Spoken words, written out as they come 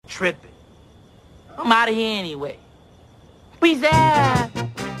tripping. I'm out of here anyway. Peace out.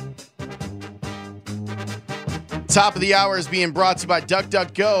 Top of the hour is being brought to you by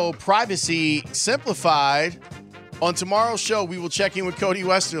DuckDuckGo. Privacy simplified. On tomorrow's show, we will check in with Cody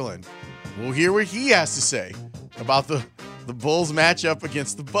Westerland. We'll hear what he has to say about the Bulls matchup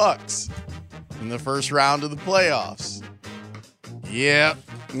against the Bucks in the first round of the playoffs. Yep,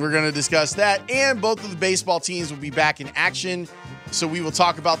 we're going to discuss that. And both of the baseball teams will be back in action. So we will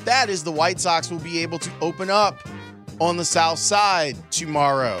talk about that as the White Sox will be able to open up on the South Side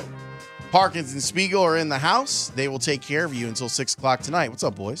tomorrow. Parkins and Spiegel are in the house. They will take care of you until 6 o'clock tonight. What's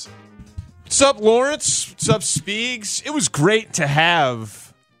up, boys? What's up, Lawrence? What's up, Spiegs? It was great to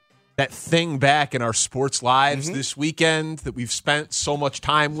have that thing back in our sports lives this weekend that we've spent so much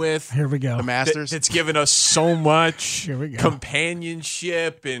time with. Here we go. The Masters. It's given us so much Here we go.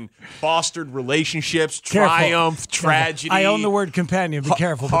 companionship and fostered relationships, Careful. triumph, tragedy. I own the word companion. Be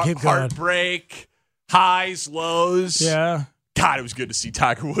careful, but keep going. Heartbreak, highs, lows. Yeah. God, it was good to see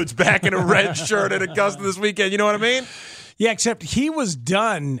Tiger Woods back in a red shirt at Augusta this weekend. You know what I mean? Yeah, except he was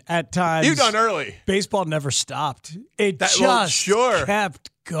done at times. You done early. Baseball never stopped. It That- just well, sure. kept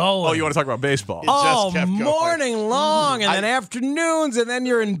going. Oh, you want to talk about baseball? Oh, just kept going. morning long, and then afternoons, and then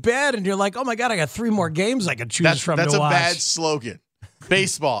you're in bed, and you're like, oh, my God, I got 3 more games I could choose from That's to a watch. bad slogan.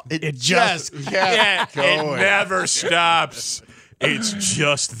 Baseball. It just- just Yeah, kept it going. never stops. It's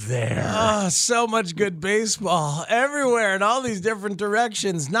just there. Oh, so much good baseball everywhere in all these different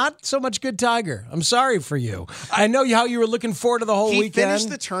directions. Not so much good Tiger. I'm sorry for you. I know how you were looking forward to the whole He weekend. finished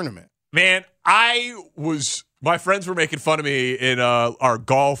the tournament. Man, my friends were making fun of me in our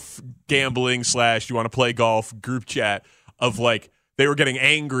golf gambling / you want to play golf group chat of like, they were getting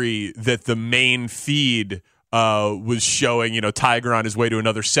angry that the main feed was showing, Tiger on his way to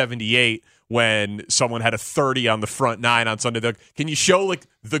another 78 when someone had a 30 on the front 9 on Sunday. They're like, can you show like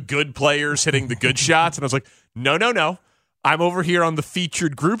the good players hitting the good shots? And I was like, no. I'm over here on the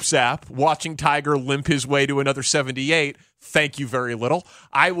featured groups app watching Tiger limp his way to another 78. Thank you very little.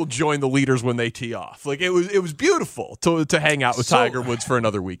 I will join the leaders when they tee off. Like it was beautiful to hang out with Tiger Woods for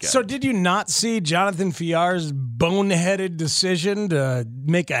another weekend. So did you not see Jonathan Fiar's boneheaded decision to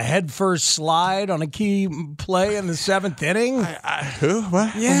make a headfirst slide on a key play in the 7th inning? Who?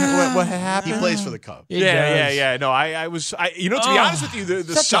 What? Yeah. What happened? He plays for the Cubs. Yeah. No, I was. To be honest with you, the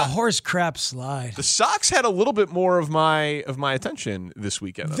Such a Sox, horse crap slide. the Sox had a little bit more of my attention this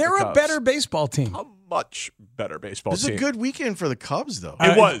weekend. than They're the a Cubs. better baseball team. a much better baseball This is team. a good weekend for the Cubs, though.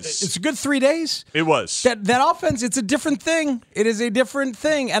 It was. It's a good 3 days. It was. That offense, it's a different thing. It is a different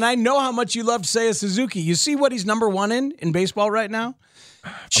thing. And I know how much you love Seiya Suzuki. You see what he's number 1 in baseball right now?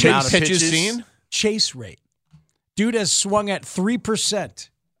 Amount of pitches pitches. seen. Chase rate. Dude has swung at 3%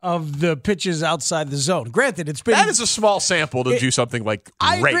 of the pitches outside the zone. Granted, it's been... That is a small sample to do something like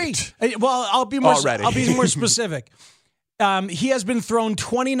I rate. agree. Well, I'll be more Already. specific. He has been thrown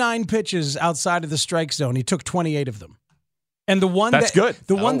 29 pitches outside of the strike zone. He took 28 of them. And the one That's good.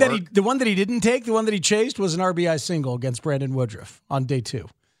 The That'll one that work. the one that he didn't take, the one that he chased was an RBI single against Brandon Woodruff on day 2.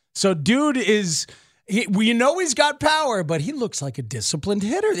 So dude is we know he's got power, but he looks like a disciplined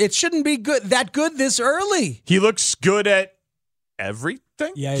hitter. It shouldn't be good this early. He looks good at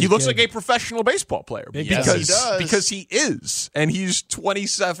everything. Yeah, he he's looks good. like a professional baseball player Big Yes, because he does. because he is, and he's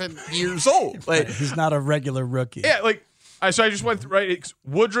 27 years old. Like, He's not a regular rookie. yeah, like so I just went through, right. It's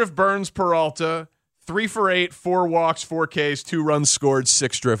Woodruff, Burns, Peralta, 3 for 8, 4 walks, 4 Ks, 2 runs scored,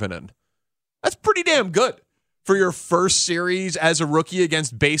 6 driven in. That's pretty damn good for your first series as a rookie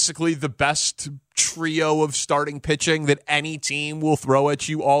against basically the best trio of starting pitching that any team will throw at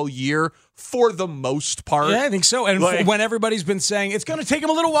you all year for the most part. Yeah, I think so. And Like- when everybody's been saying it's going to take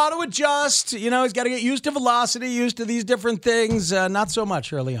him a little while to adjust, he's got to get used to velocity, used to these different things. Not so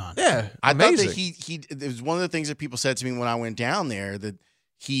much early on. Yeah, I amazing. thought that he it was one of the things that people said to me when I went down there, that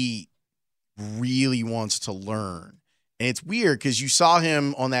he really wants to learn. And it's weird because you saw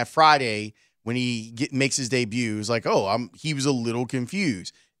him on that Friday when he makes his debut. It was like, he was a little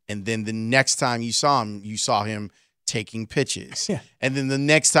confused. And then the next time you saw him taking pitches. Yeah. And then the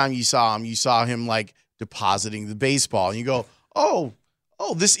next time you saw him like depositing the baseball. And you go, oh,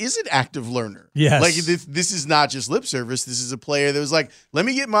 this is an active learner. Yes. Like this is not just lip service. This is a player that was like, let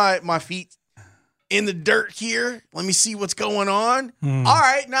me get my feet in the dirt here. Let me see what's going on. All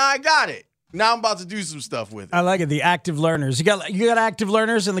right, now I got it. Now I'm about to do some stuff with it. I like it. The active learners. You got active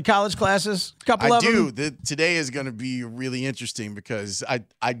learners in the college classes? A couple I of do. them? Today is going to be really interesting because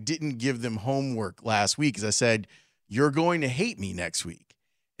I didn't give them homework last week because I said, you're going to hate me next week.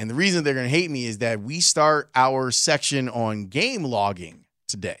 And the reason they're going to hate me is that we start our section on game logging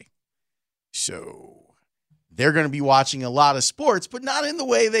today. So they're going to be watching a lot of sports, but not in the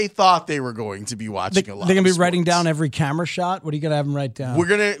way they thought they were going to be watching a lot. They're going to be of writing sports. down every camera shot. What are you going to have them write down?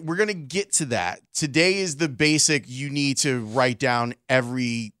 We're gonna get to that. Today is the basic. You need to write down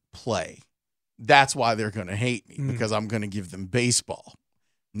every play. That's why they're going to hate me, because I'm going to give them baseball.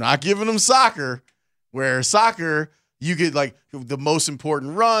 I'm not giving them soccer, where soccer you get like the most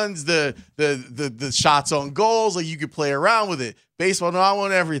important runs, the shots on goals, like you could play around with it. Baseball, no, I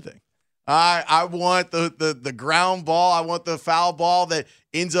want everything. I want the ground ball. I want the foul ball that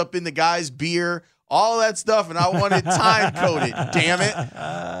ends up in the guy's beer. All that stuff, and I want it time coded. Damn it!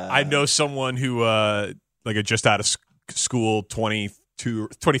 I know someone who, like a just out of school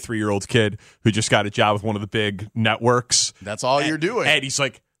 23-year-old kid who just got a job with one of the big networks. That's all you're doing. And he's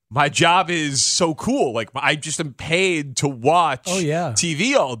like, my job is so cool. Like, I just am paid to watch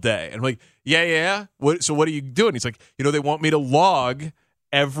TV all day. And I'm like, yeah. So what are you doing? He's like, they want me to log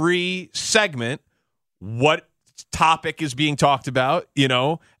every segment, what topic is being talked about,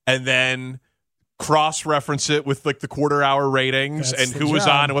 and then cross-reference it with like the quarter-hour ratings and who was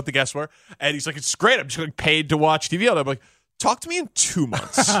on and what the guests were. And he's like, it's great. I'm just like paid to watch TV all day. I'm like, talk to me in 2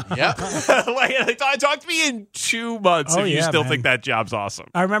 months. Yeah. Talk to me in 2 months if you still think that job's awesome.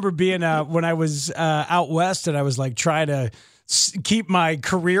 I remember being when I was out west and I was like trying to keep my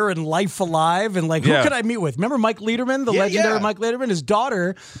career and life alive, and like, who could I meet with? Remember Mike Lederman, the legendary Mike Lederman? His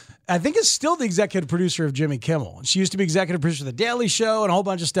daughter, I think, is still the executive producer of Jimmy Kimmel. She used to be executive producer of The Daily Show and a whole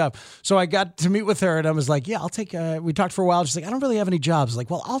bunch of stuff. So I got to meet with her, and I was like, I'll take we talked for a while. She's like, I don't really have any jobs. I was like,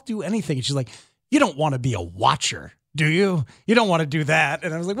 well, I'll do anything. And she's like, you don't want to be a watcher, do you? You don't want to do that.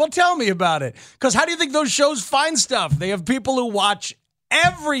 And I was like, well, tell me about it. Because how do you think those shows find stuff? They have people who watch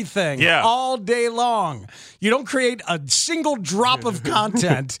everything all day long. You don't create a single drop of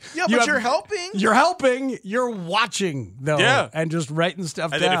content. But you're helping. You're helping. You're watching, though, and just writing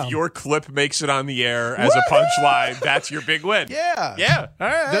stuff and down. And then if your clip makes it on the air as a punchline, that's your big win. Yeah. All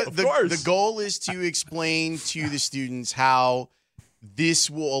right, of course. The goal is to explain to the students how this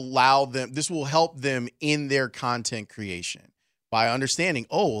will help them in their content creation by understanding,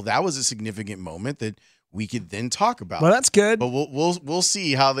 that was a significant moment that we could then talk about. Well, that's good. But we'll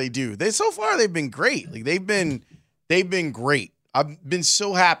see how they do. So far they've been great. Like they've been great. I've been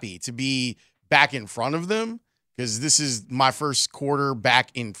so happy to be back in front of them, because this is my first quarter back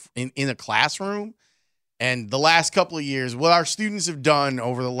in a classroom. And the last couple of years, what our students have done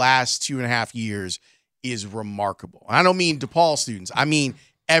over the last 2.5 years is remarkable. I don't mean DePaul students. I mean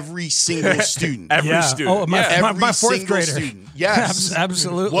every single student. Every student. Oh, my fourth grader. Student. Yes.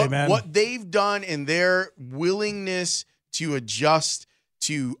 Absolutely, man. What they've done and their willingness to adjust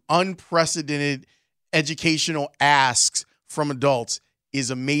to unprecedented educational asks from adults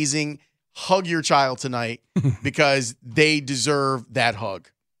is amazing. Hug your child tonight, because they deserve that hug.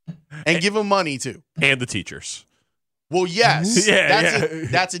 And give them money, too. And the teachers. Well, yes.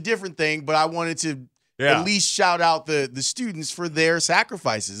 That's a different thing, but I wanted to at least shout out the students for their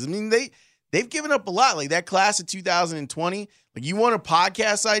sacrifices. I mean, they've given up a lot. Like that class of 2020, like you want a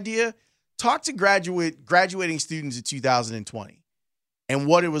podcast idea, talk to graduating students of 2020 and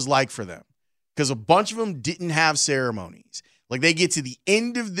what it was like for them. Because a bunch of them didn't have ceremonies. Like they get to the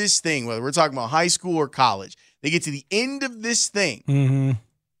end of this thing, whether we're talking about high school or college, they get to the end of this thing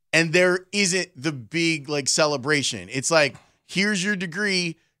and there isn't the big like celebration. It's like, here's your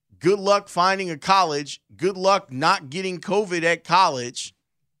degree. Good luck finding a college. Good luck not getting COVID at college.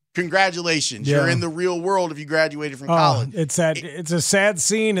 Congratulations. You're in the real world if you graduated from college. It's a sad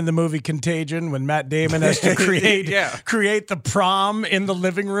scene in the movie Contagion when Matt Damon has to create the prom in the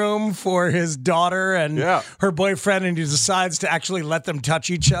living room for his daughter and her boyfriend, and he decides to actually let them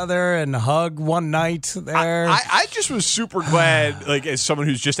touch each other and hug one night there. I just was super glad, like as someone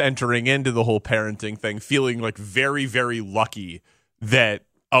who's just entering into the whole parenting thing, feeling like very, very lucky that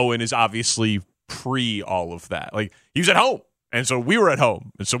Owen is obviously pre all of that. Like he was at home. And so we were at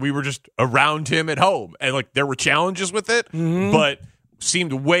home. And so we were just around him at home. And like there were challenges with it, but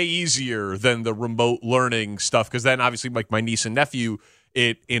seemed way easier than the remote learning stuff. Because then obviously like my niece and nephew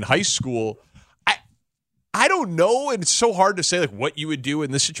in high school, I don't know. And it's so hard to say like what you would do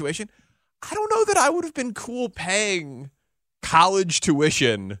in this situation. I don't know that I would have been cool paying college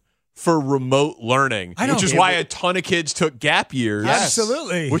tuition for remote learning, which is why a ton of kids took gap years.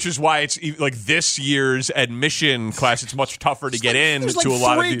 Absolutely. Which is why it's like this year's admission class, it's much tougher to get in There's to like a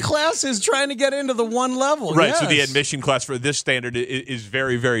lot of three classes trying to get into the one level. Right. So the admission class for this standard is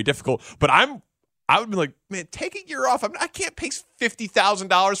very, very difficult. But I would be like, man, take a year off. I can't pay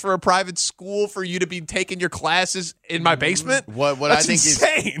 $50,000 for a private school for you to be taking your classes in my basement. That's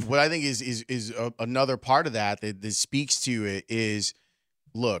insane. What I think is another part of that speaks to it is,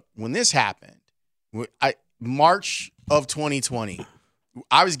 look, when this happened, March of 2020,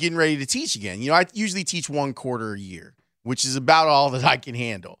 I was getting ready to teach again. I usually teach 1 quarter a year, which is about all that I can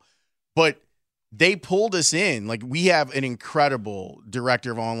handle. But they pulled us in. Like, we have an incredible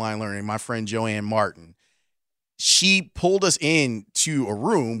director of online learning, my friend Joanne Martin. She pulled us into a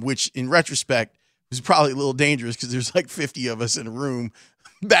room, which in retrospect was probably a little dangerous because there's like 50 of us in a room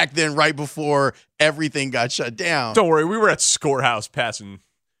back then, right before everything got shut down. Don't worry, we were at Scorehouse passing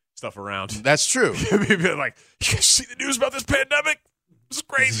stuff around. That's true. Like, you guys see the news about this pandemic? This is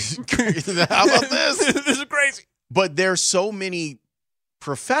crazy. How about this? This is crazy. But there's so many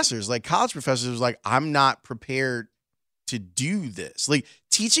professors, like college professors, like, I'm not prepared to do this. Like,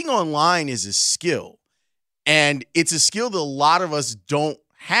 teaching online is a skill, and it's a skill that a lot of us don't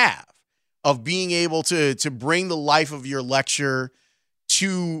have, of being able to bring the life of your lecture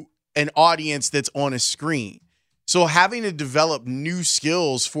to an audience that's on a screen. So having to develop new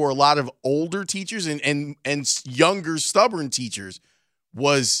skills for a lot of older teachers and younger, stubborn teachers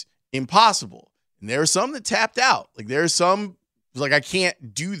was impossible. And there are some that tapped out. Like, there are some like, I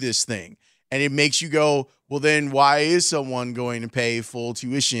can't do this thing. And it makes you go, well, then why is someone going to pay full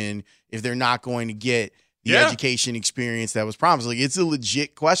tuition if they're not going to get the education experience that was promised? Like, it's a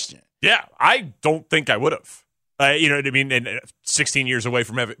legit question. Yeah, I don't think I would have. You know what I mean? And 16 years away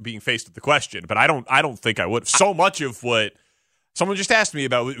from being faced with the question, but I don't think I would. So much of what someone just asked me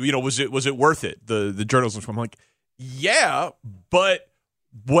about, was it worth it? The journalism. I'm like, yeah, but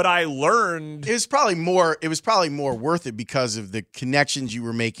what I learned, it was probably more worth it because of the connections you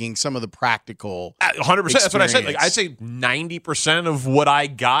were making, some of the practical 100%. That's what I said. Like, experience. I'd say 90% of what I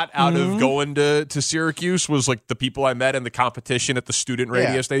got out of going to Syracuse was like the people I met and the competition at the student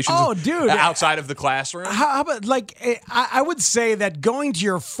radio stations. Oh, dude. Outside of the classroom. How about, like, I would say that going to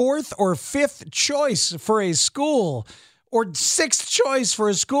your 4th or 5th choice for a school or 6th choice for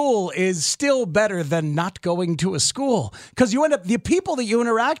a school is still better than not going to a school, because you end up, the people that you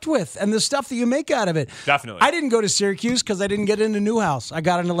interact with and the stuff that you make out of it. Definitely. I didn't go to Syracuse because I didn't get into Newhouse. I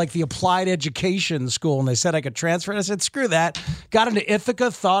got into like the applied education school, and they said I could transfer. And I said, screw that. Got into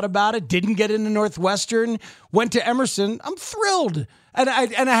Ithaca, thought about it, didn't get into Northwestern, went to Emerson. I'm thrilled. And I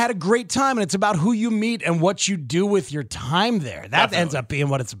had a great time, and it's about who you meet and what you do with your time there. That Definitely. ends up being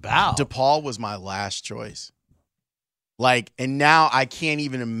what it's about. DePaul was my last choice. Like, and now I can't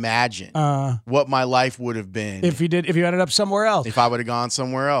even imagine what my life would have been if you ended up somewhere else. if I would have gone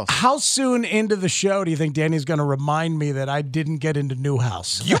somewhere else. How soon into the show do you think Danny's going to remind me that I didn't get into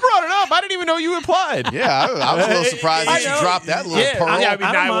Newhouse? You brought it up. I didn't even know you applied. Yeah, I was a little surprised that you dropped that little pearl. I mean, I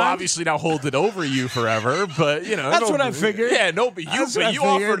don't I will mind. obviously now hold it over you forever, but That's what I figured. Yeah, no, but you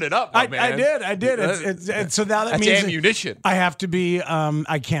offered it up, my man. I did. It's so now that That's means ammunition. I have to be.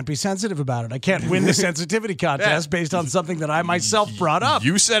 I can't be sensitive about it. I can't win the sensitivity contest based on something that I myself brought up.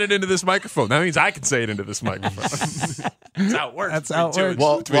 You said it into this microphone. That means I can say it into this microphone. That's how it works. That's how it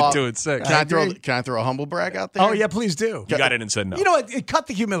works. Well, 2 and 6. Can I throw a humble brag out there? Oh yeah, please do. You got it and said no. You know what? Cut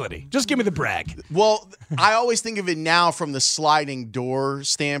the humility. Just give me the brag. Well, I always think of it now from the sliding door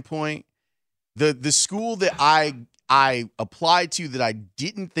standpoint. The school that I applied to that I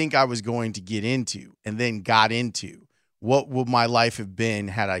didn't think I was going to get into and then got into, what would my life have been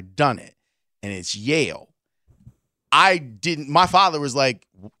had I done it? And it's Yale. My father was like,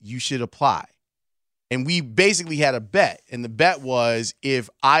 you should apply. And we basically had a bet. And the bet was if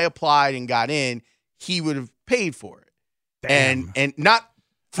I applied and got in, he would have paid for it. Damn. And not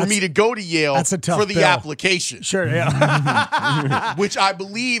for me to go to Yale that's a tough for the bill. application. Sure, yeah. Which I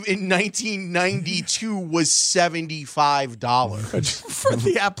believe in 1992 was $75. For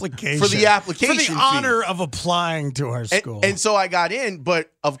the application. For the application For fee. the honor of applying to our school. And so I got in,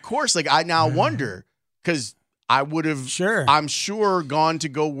 but of course, like, I now wonder, because I would have, Sure. I'm sure, gone to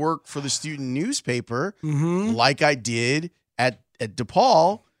go work for the student newspaper like I did at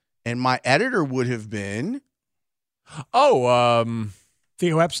DePaul, and my editor would have been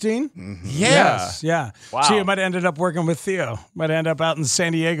Theo Epstein? yeah. Yes, yeah. Wow. So you might have ended up working with Theo. Might end up out in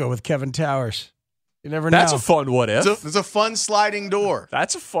San Diego with Kevin Towers. You never know. That's a fun what if. It's a fun sliding door.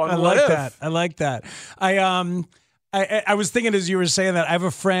 That's a fun I what like if. that. I like that. I was thinking as you were saying that, I have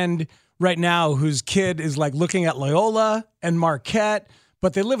a friend right now whose kid is like looking at Loyola and Marquette,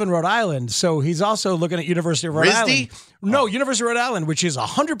 but they live in Rhode Island. So he's also looking at University of Rhode RISD? Island. No, University of Rhode Island, which is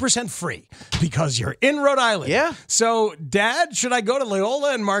 100% free because you're in Rhode Island. Yeah. So, Dad, should I go to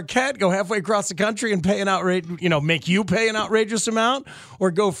Loyola and Marquette, go halfway across the country and pay an make you pay an outrageous amount,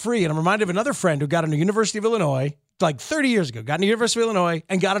 or go free? And I'm reminded of another friend who got into University of Illinois like 30 years ago, got into University of Illinois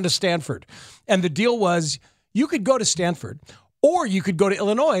and got into Stanford. And the deal was you could go to Stanford or you could go to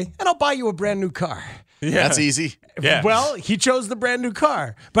Illinois and I'll buy you a brand new car. That's easy. Yeah. Well, he chose the brand new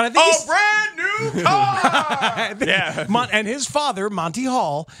car, but I think he's- brand new car. I think Yeah. and his father, Monty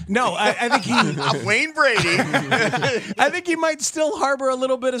Hall. No, I think he. I'm Wayne Brady. I think he might still harbor a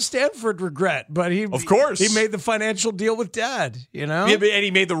little bit of Stanford regret, but Of course. he made the financial deal with Dad. You know, Yeah, and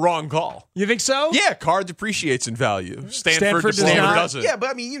he made the wrong call. you think so? Yeah, car depreciates in value. Stanford does Stanford not. doesn't. Yeah, but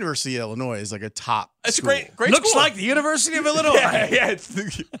I mean, University of Illinois is like a top. It's a school. great Looks school. like the University of Illinois. Yeah, it's the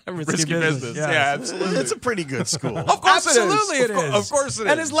risky business, business. yeah. Yeah, absolutely. It's a pretty good school. Of course Absolutely, it it is. is. Of course it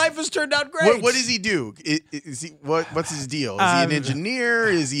is. And his life has turned out great. What does he do? Is he what's his deal? Is he an engineer?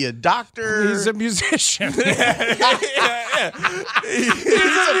 Is he a doctor? He's a musician. He's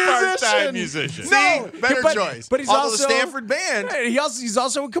a part-time musician. See? Better but- choice. but he's Although also- the Stanford band. He's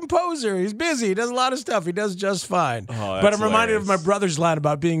also a composer. He's busy. He does a lot of stuff. He does just fine. that's But I'm reminded of hilarious. my brother's line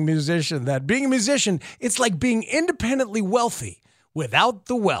about being a musician, that being a musician, it's like being independently wealthy without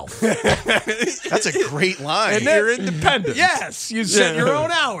the wealth. That's a great line. You're independent. Yes, you set your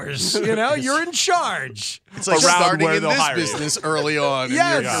own hours. You know, you're in charge. It's like Around starting where in they'll this hire you. business early on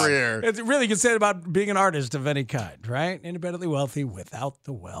Yes. in your career. It's really can say about being an artist of any kind, right? Independently wealthy without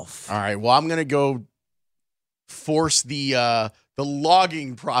the wealth. All right. Well, I'm going to go force the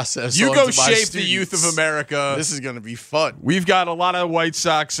logging process. You onto go my shape the youth students. of America. This is going to be fun. We've got a lot of White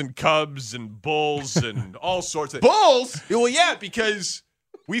Sox and Cubs and Bulls and all sorts of Bulls. Well, yeah, because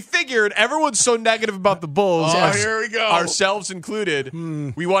we figured everyone's so negative about the Bulls, Oh, here we go. ourselves included.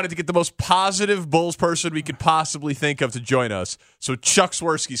 We wanted to get the most positive Bulls person we could possibly think of to join us. So Chuck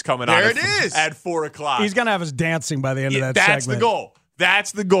Swirsky's coming on. There it is. At 4:00. He's going to have us dancing by the end of that That's segment. the goal.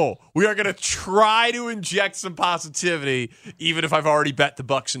 That's the goal. We are going to try to inject some positivity, even if I've already bet the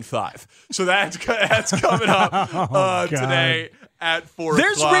Bucks in 5. So that's coming up today at 4:00.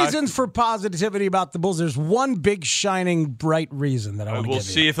 There's reasons for positivity about the Bulls. There's one big, shining, bright reason that I want to We'll give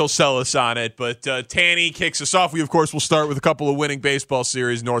see you. if he'll sell us on it. But Tanny kicks us off. We, of course, will start with a couple of winning baseball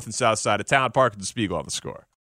series north and south side of town. Park and the Spiegel on the Score.